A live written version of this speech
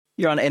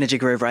You're on Energy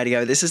Groove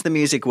Radio. This is the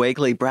Music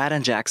Weekly. Brad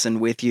and Jackson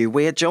with you.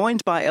 We are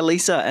joined by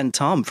Alisa and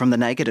Thom from The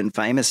Naked and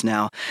Famous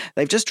now.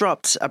 They've just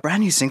dropped a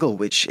brand new single,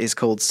 which is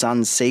called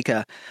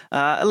Sunseeker.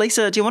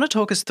 Alisa, do you want to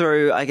talk us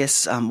through, I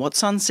guess, what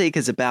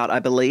Sunseeker's about? I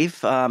believe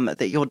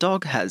that your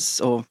dog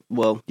has,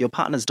 your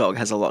partner's dog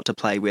has a lot to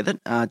play with it,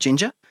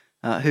 Ginger,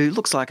 who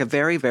looks like a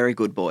very, very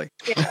good boy.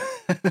 Yeah.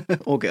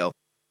 Or girl.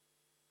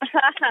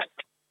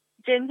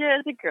 Ginger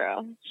is a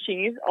girl.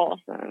 She's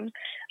awesome.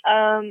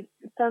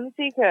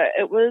 Sunseeker,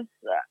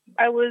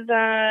 I was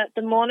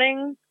the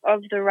morning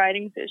of the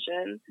writing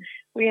session.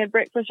 We had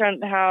breakfast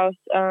around the house.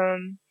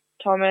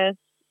 Thomas,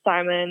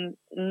 Simon,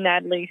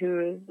 Natalie,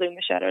 who is Luna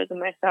Shadows, and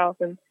myself,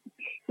 and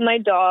my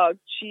dog.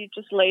 She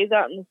just lays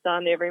out in the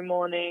sun every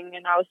morning,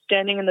 and I was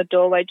standing in the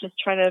doorway just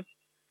trying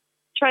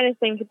to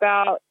think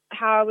about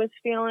how I was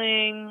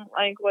feeling,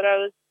 like what I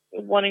was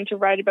wanting to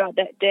write about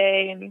that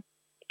day. And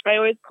I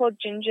always called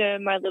Ginger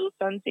my little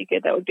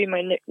Sunseeker. That would be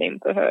my nickname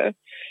for her.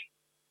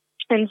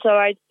 And so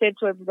I said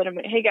to everybody,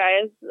 hey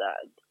guys,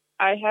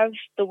 I have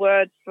the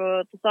words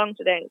for the song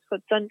today. It's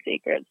called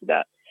Sunseeker. It's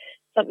about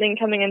something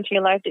coming into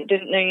your life that you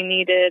didn't know you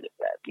needed,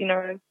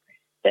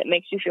 that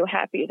makes you feel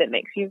happy,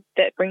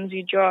 that brings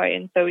you joy.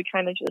 And so we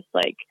kind of just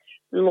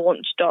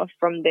launched off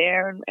from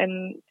there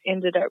and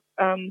ended up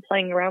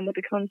playing around with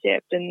the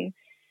concept and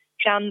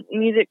found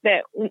music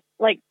that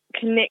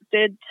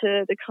connected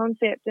to the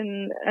concept,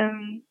 and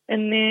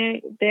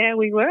there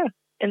we were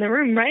in the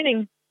room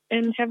writing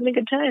and having a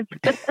good time.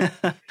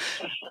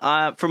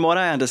 From what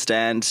I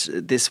understand,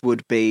 this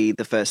would be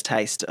the first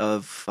taste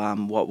of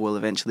what will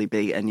eventually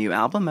be a new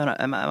album.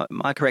 Am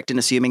I correct in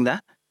assuming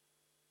that?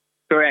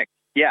 Correct.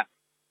 Yeah,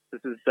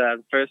 this is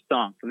the first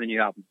song from the new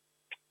album.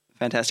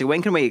 Fantastic.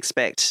 When can we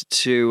expect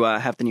to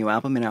have the new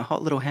album in our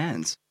hot little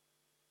hands?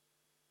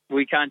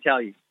 We can't tell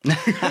you. I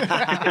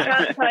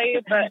can't tell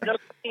you, but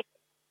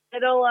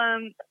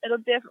it'll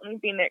definitely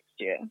be next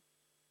year.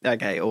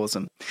 Okay,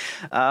 awesome.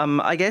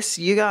 I guess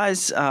you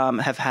guys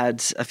have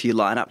had a few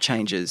lineup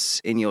changes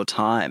in your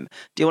time.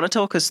 Do you want to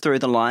talk us through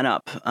the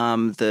lineup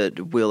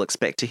that we'll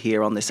expect to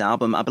hear on this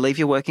album? I believe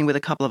you're working with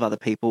a couple of other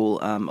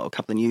people, or a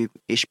couple of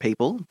new-ish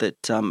people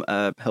that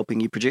are helping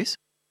you produce.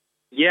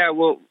 Yeah,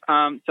 well,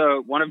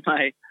 so one of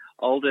my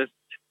oldest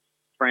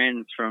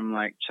friends from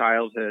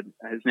childhood,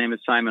 his name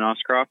is Simon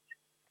Oscroft.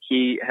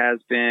 He has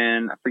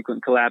been a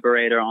frequent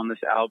collaborator on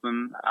this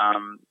album,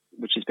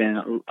 which has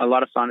been a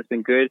lot of fun. It's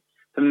been good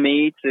for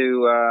me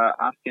to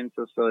ask him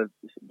to sort of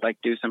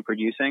do some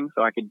producing,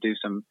 so I could do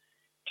some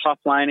top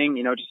lining,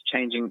 just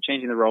changing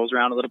the roles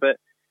around a little bit.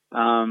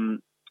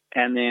 And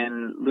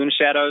then Luna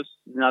Shadows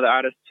is another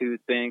artist who's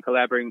been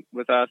collaborating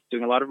with us,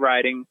 doing a lot of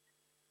writing.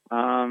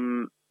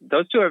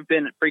 Those two have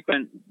been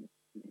frequent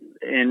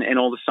in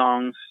all the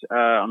songs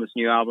on this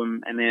new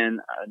album. And then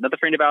another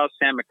friend of ours,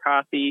 Sam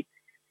McCarthy.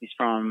 He's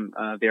from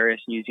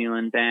various New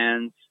Zealand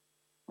bands.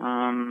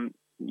 And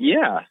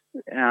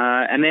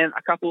then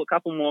a couple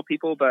more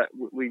people, but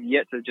we've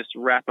yet to just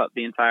wrap up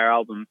the entire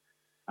album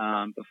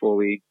before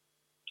we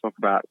talk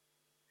about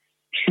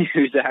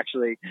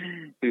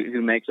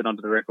who makes it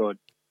onto the record.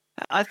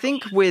 I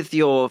think with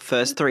your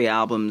first three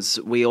albums,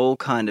 we all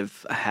kind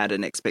of had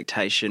an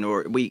expectation,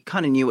 or we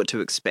kind of knew what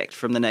to expect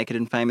from The Naked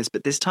and Famous.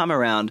 But this time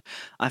around,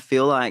 I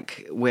feel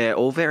like we're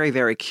all very,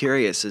 very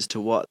curious as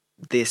to what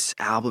this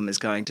album is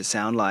going to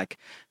sound like.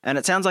 And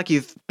it sounds like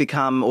you've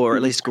become, or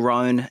at least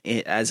grown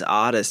as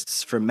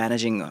artists from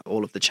managing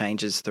all of the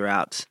changes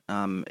throughout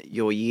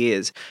your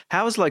years.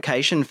 How has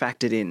location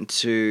factored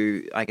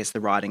into, I guess, the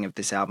writing of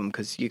this album?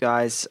 Because you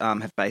guys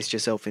have based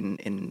yourself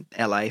in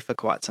LA for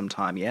quite some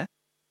time, yeah?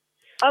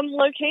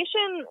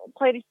 Location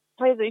plays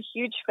a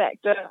huge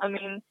factor. I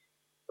mean,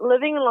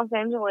 living in Los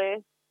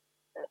Angeles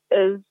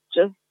is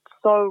just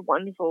so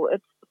wonderful.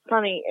 It's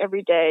sunny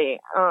every day,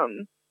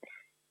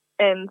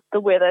 and the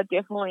weather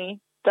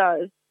definitely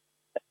does.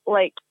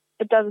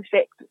 It does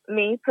affect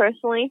me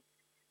personally.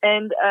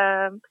 And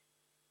I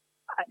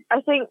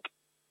think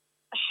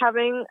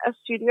having a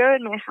studio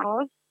in my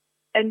house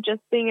and just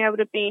being able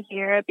to be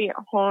here, be at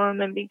home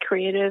and be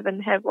creative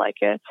and have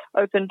a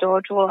open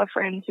door to all our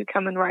friends who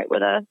come and write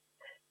with us,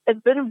 it's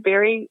been a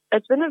very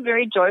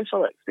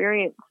joyful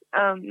experience,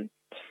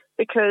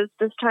 because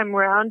this time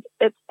around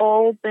it's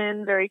all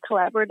been very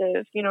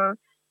collaborative,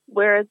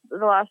 whereas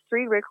the last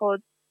three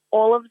records,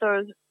 all of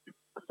those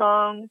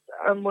songs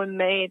were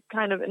made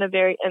kind of in a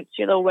very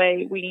insular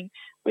way. We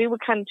were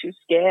kind of too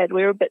scared.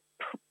 We were a bit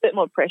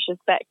more precious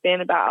back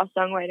then about our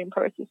songwriting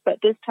process,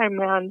 but this time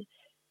around,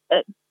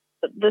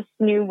 this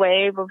new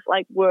wave of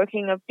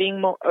working, of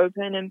being more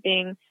open and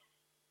being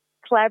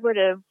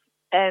collaborative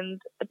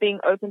and being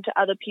open to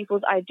other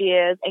people's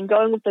ideas and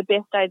going with the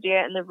best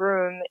idea in the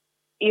room,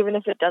 even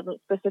if it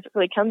doesn't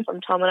specifically come from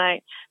Thom and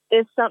I.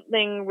 There's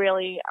something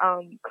really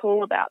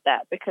cool about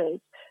that, because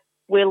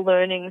we're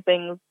learning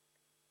things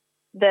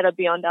that are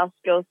beyond our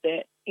skill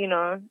set,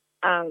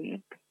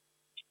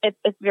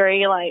 It's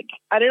very I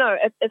don't know,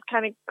 it's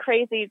kind of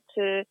crazy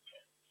to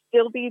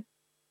still be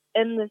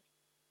in this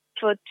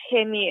for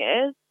 10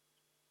 years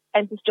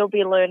and to still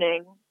be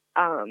learning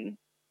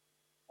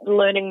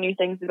learning new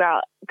things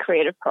about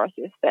creative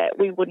process that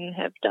we wouldn't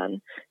have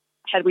done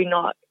had we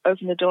not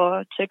opened the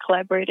door to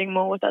collaborating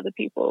more with other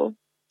people.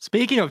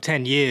 Speaking of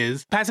 10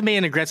 years, Passive Me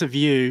and Aggressive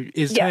You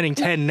is turning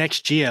 10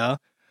 next year.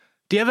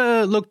 Do you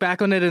ever look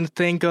back on it and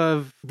think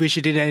of wish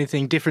you did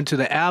anything different to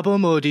the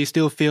album, or do you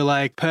still feel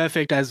like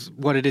perfect as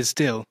what it is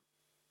still?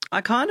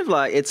 I kind of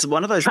like, it's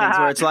one of those things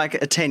where it's like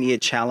a 10-year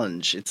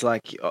challenge. It's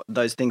like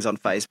those things on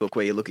Facebook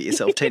where you look at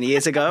yourself 10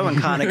 years ago and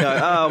kind of go,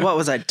 oh, what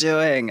was I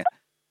doing?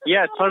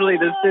 Yeah, totally.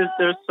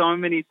 There's so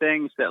many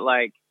things that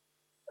like,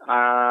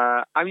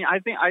 I mean, I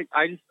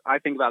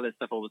think about this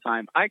stuff all the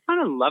time. I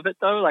kind of love it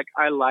though. Like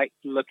I like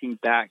looking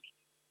back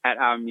at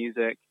our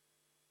music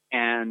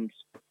and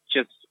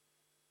just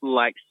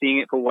like seeing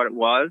it for what it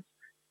was.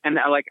 And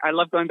like, I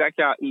love going back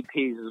to our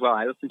EPs as well.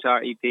 I listen to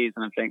our EPs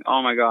and I'm thinking,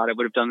 oh my God, I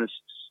would have done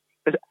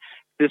this.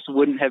 This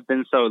wouldn't have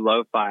been so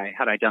lo-fi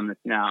had I done this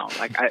now.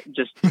 Like I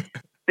just,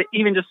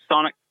 even just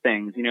sonic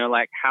things, you know,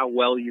 like how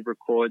well you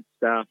record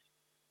stuff.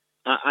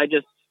 I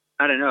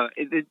don't know.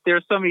 There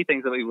are so many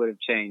things that we would have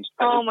changed.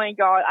 Oh my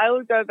God. I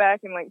would go back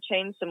and like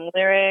change some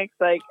lyrics.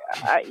 Like,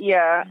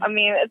 yeah. I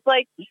mean, it's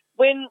like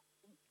when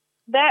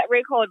that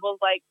record was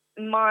like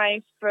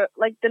my first,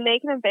 like the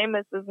Naked and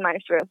Famous is my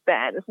first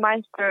band. It's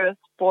my first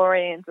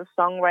foray into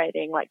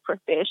songwriting, like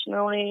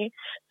professionally.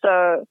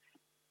 So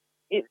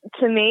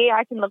to me,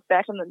 I can look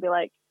back on it and be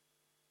like,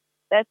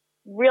 that's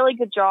really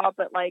good job.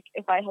 But like,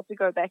 if I had to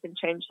go back and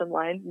change some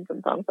lines and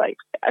some songs, like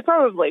I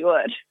probably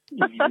would.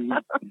 Mm-hmm.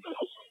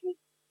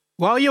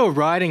 While you were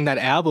writing that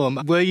album,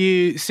 were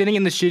you sitting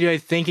in the studio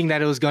thinking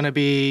that it was going to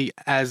be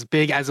as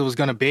big as it was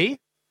going to be?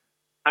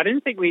 I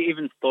didn't think we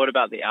even thought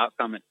about the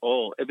outcome at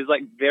all. It was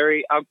like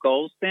our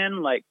goals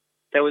then, like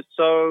there was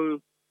so,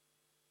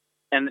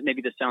 and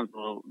maybe this sounds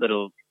a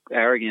little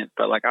arrogant,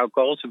 but like our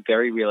goals were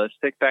very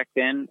realistic back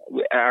then.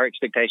 Our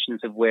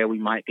expectations of where we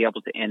might be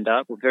able to end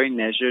up were very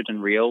measured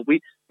and real.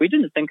 We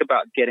didn't think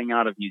about getting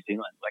out of New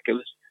Zealand. Like it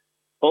was,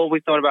 all we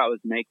thought about was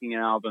making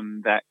an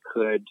album that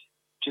could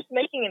just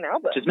making an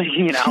album. Just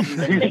getting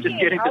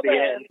to the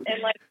end.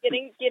 And like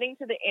getting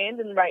to the end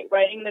and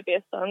writing the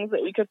best songs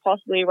that we could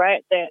possibly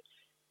write that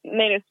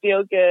made us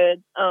feel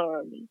good.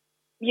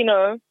 You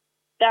know,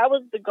 that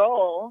was the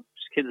goal.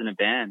 Just kids in a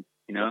band,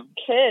 you know?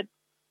 Kids.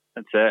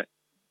 That's it.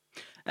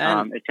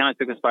 It kind of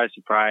took us by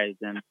surprise.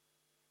 And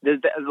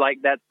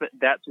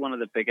that's one of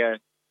the bigger,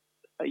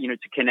 you know,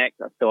 to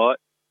connect a thought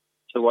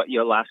to what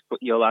your last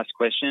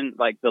question,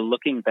 like the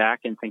looking back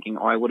and thinking,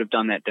 oh, I would have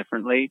done that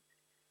differently.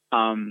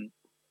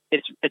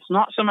 It's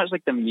not so much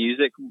like the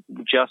music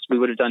just we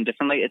would have done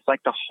differently. It's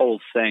like the whole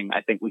thing.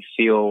 I think we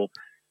feel,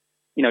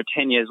 you know,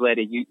 10 years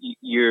later,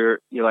 you're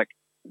like,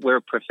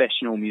 we're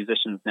professional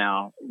musicians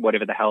now,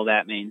 whatever the hell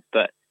that means.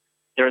 But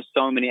there are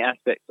so many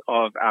aspects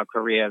of our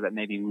career that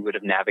maybe we would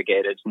have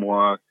navigated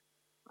more.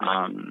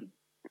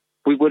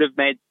 We would have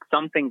made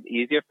some things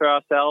easier for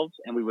ourselves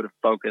and we would have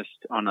focused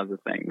on other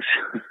things.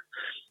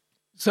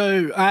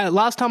 So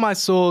last time I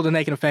saw the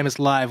Naked and Famous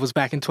live was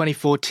back in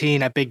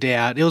 2014 at Big Day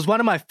Out. It was one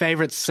of my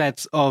favorite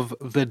sets of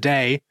the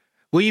day.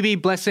 Will you be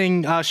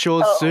blessing our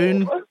shores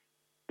soon?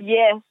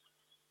 Yes,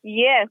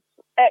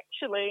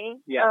 actually.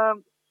 Yeah.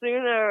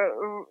 Sooner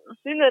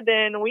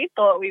than we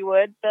thought we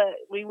would, but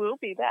we will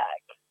be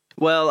back.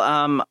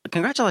 Well,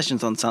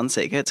 congratulations on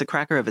Sunseeker. It's a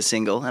cracker of a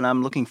single, and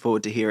I'm looking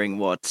forward to hearing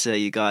what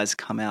you guys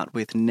come out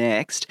with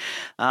next.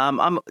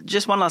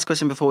 Just one last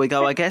question before we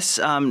go. I guess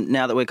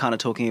now that we're kind of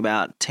talking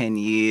about 10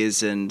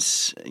 years and,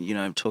 you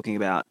know, talking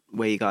about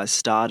where you guys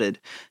started,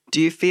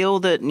 do you feel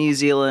that New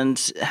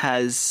Zealand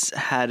has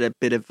had a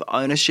bit of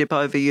ownership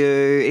over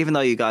you, even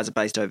though you guys are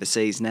based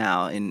overseas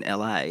now in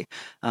LA?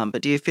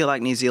 But do you feel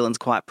like New Zealand's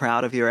quite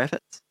proud of your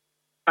efforts?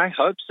 I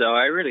hope so.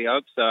 I really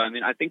hope so. I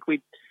mean, I think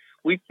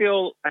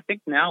I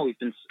think now we've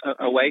been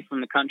away from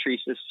the country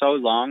for so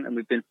long, and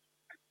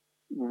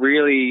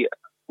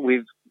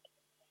we've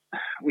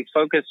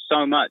focused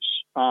so much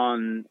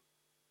on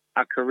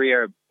our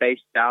career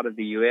based out of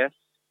the US.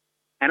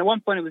 And at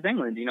one point it was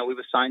England. You know, we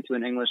were signed to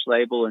an English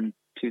label in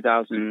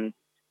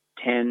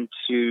 2010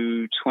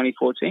 to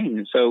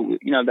 2014. So,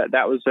 you know,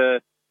 that was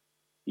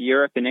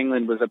Europe and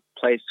England was a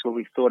place where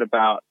we thought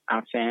about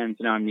our fans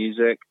and our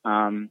music.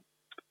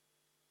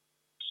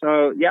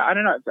 So, yeah, I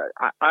don't know.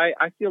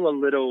 I feel a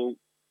little,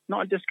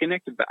 not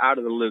disconnected, but out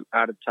of the loop,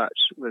 out of touch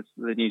with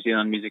the New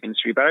Zealand music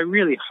industry. But I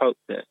really hope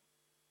that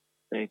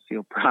they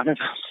feel proud of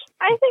us.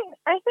 I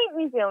think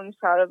New Zealand's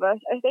proud of us.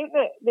 I think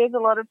that there's a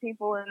lot of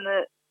people in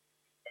the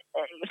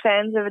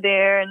fans over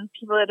there and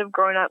people that have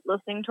grown up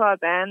listening to our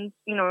bands,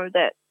 you know,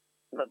 that,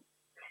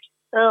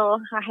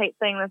 I hate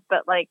saying this,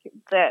 but like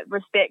that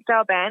respect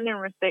our band and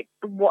respect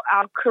what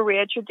our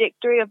career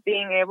trajectory of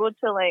being able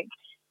to like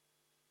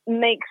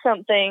make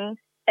something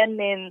and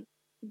then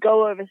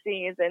go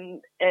overseas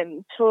and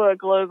tour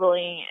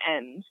globally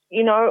and,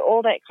 you know,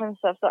 all that kind of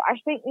stuff. So I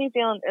think New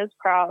Zealand is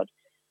proud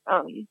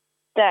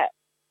that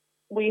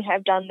we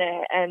have done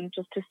that, and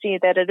just to see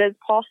that it is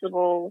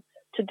possible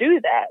to do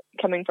that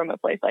coming from a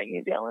place like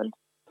New Zealand.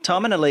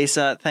 Tom and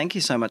Alisa, thank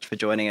you so much for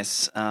joining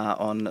us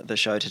on the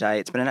show today.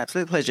 It's been an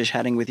absolute pleasure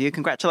chatting with you.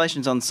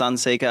 Congratulations on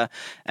Sunseeker,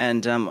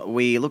 and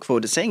we look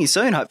forward to seeing you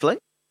soon, hopefully.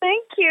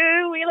 Thank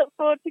you. We look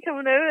forward to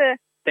coming over.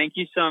 Thank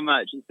you so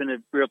much. It's been a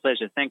real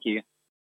pleasure. Thank you.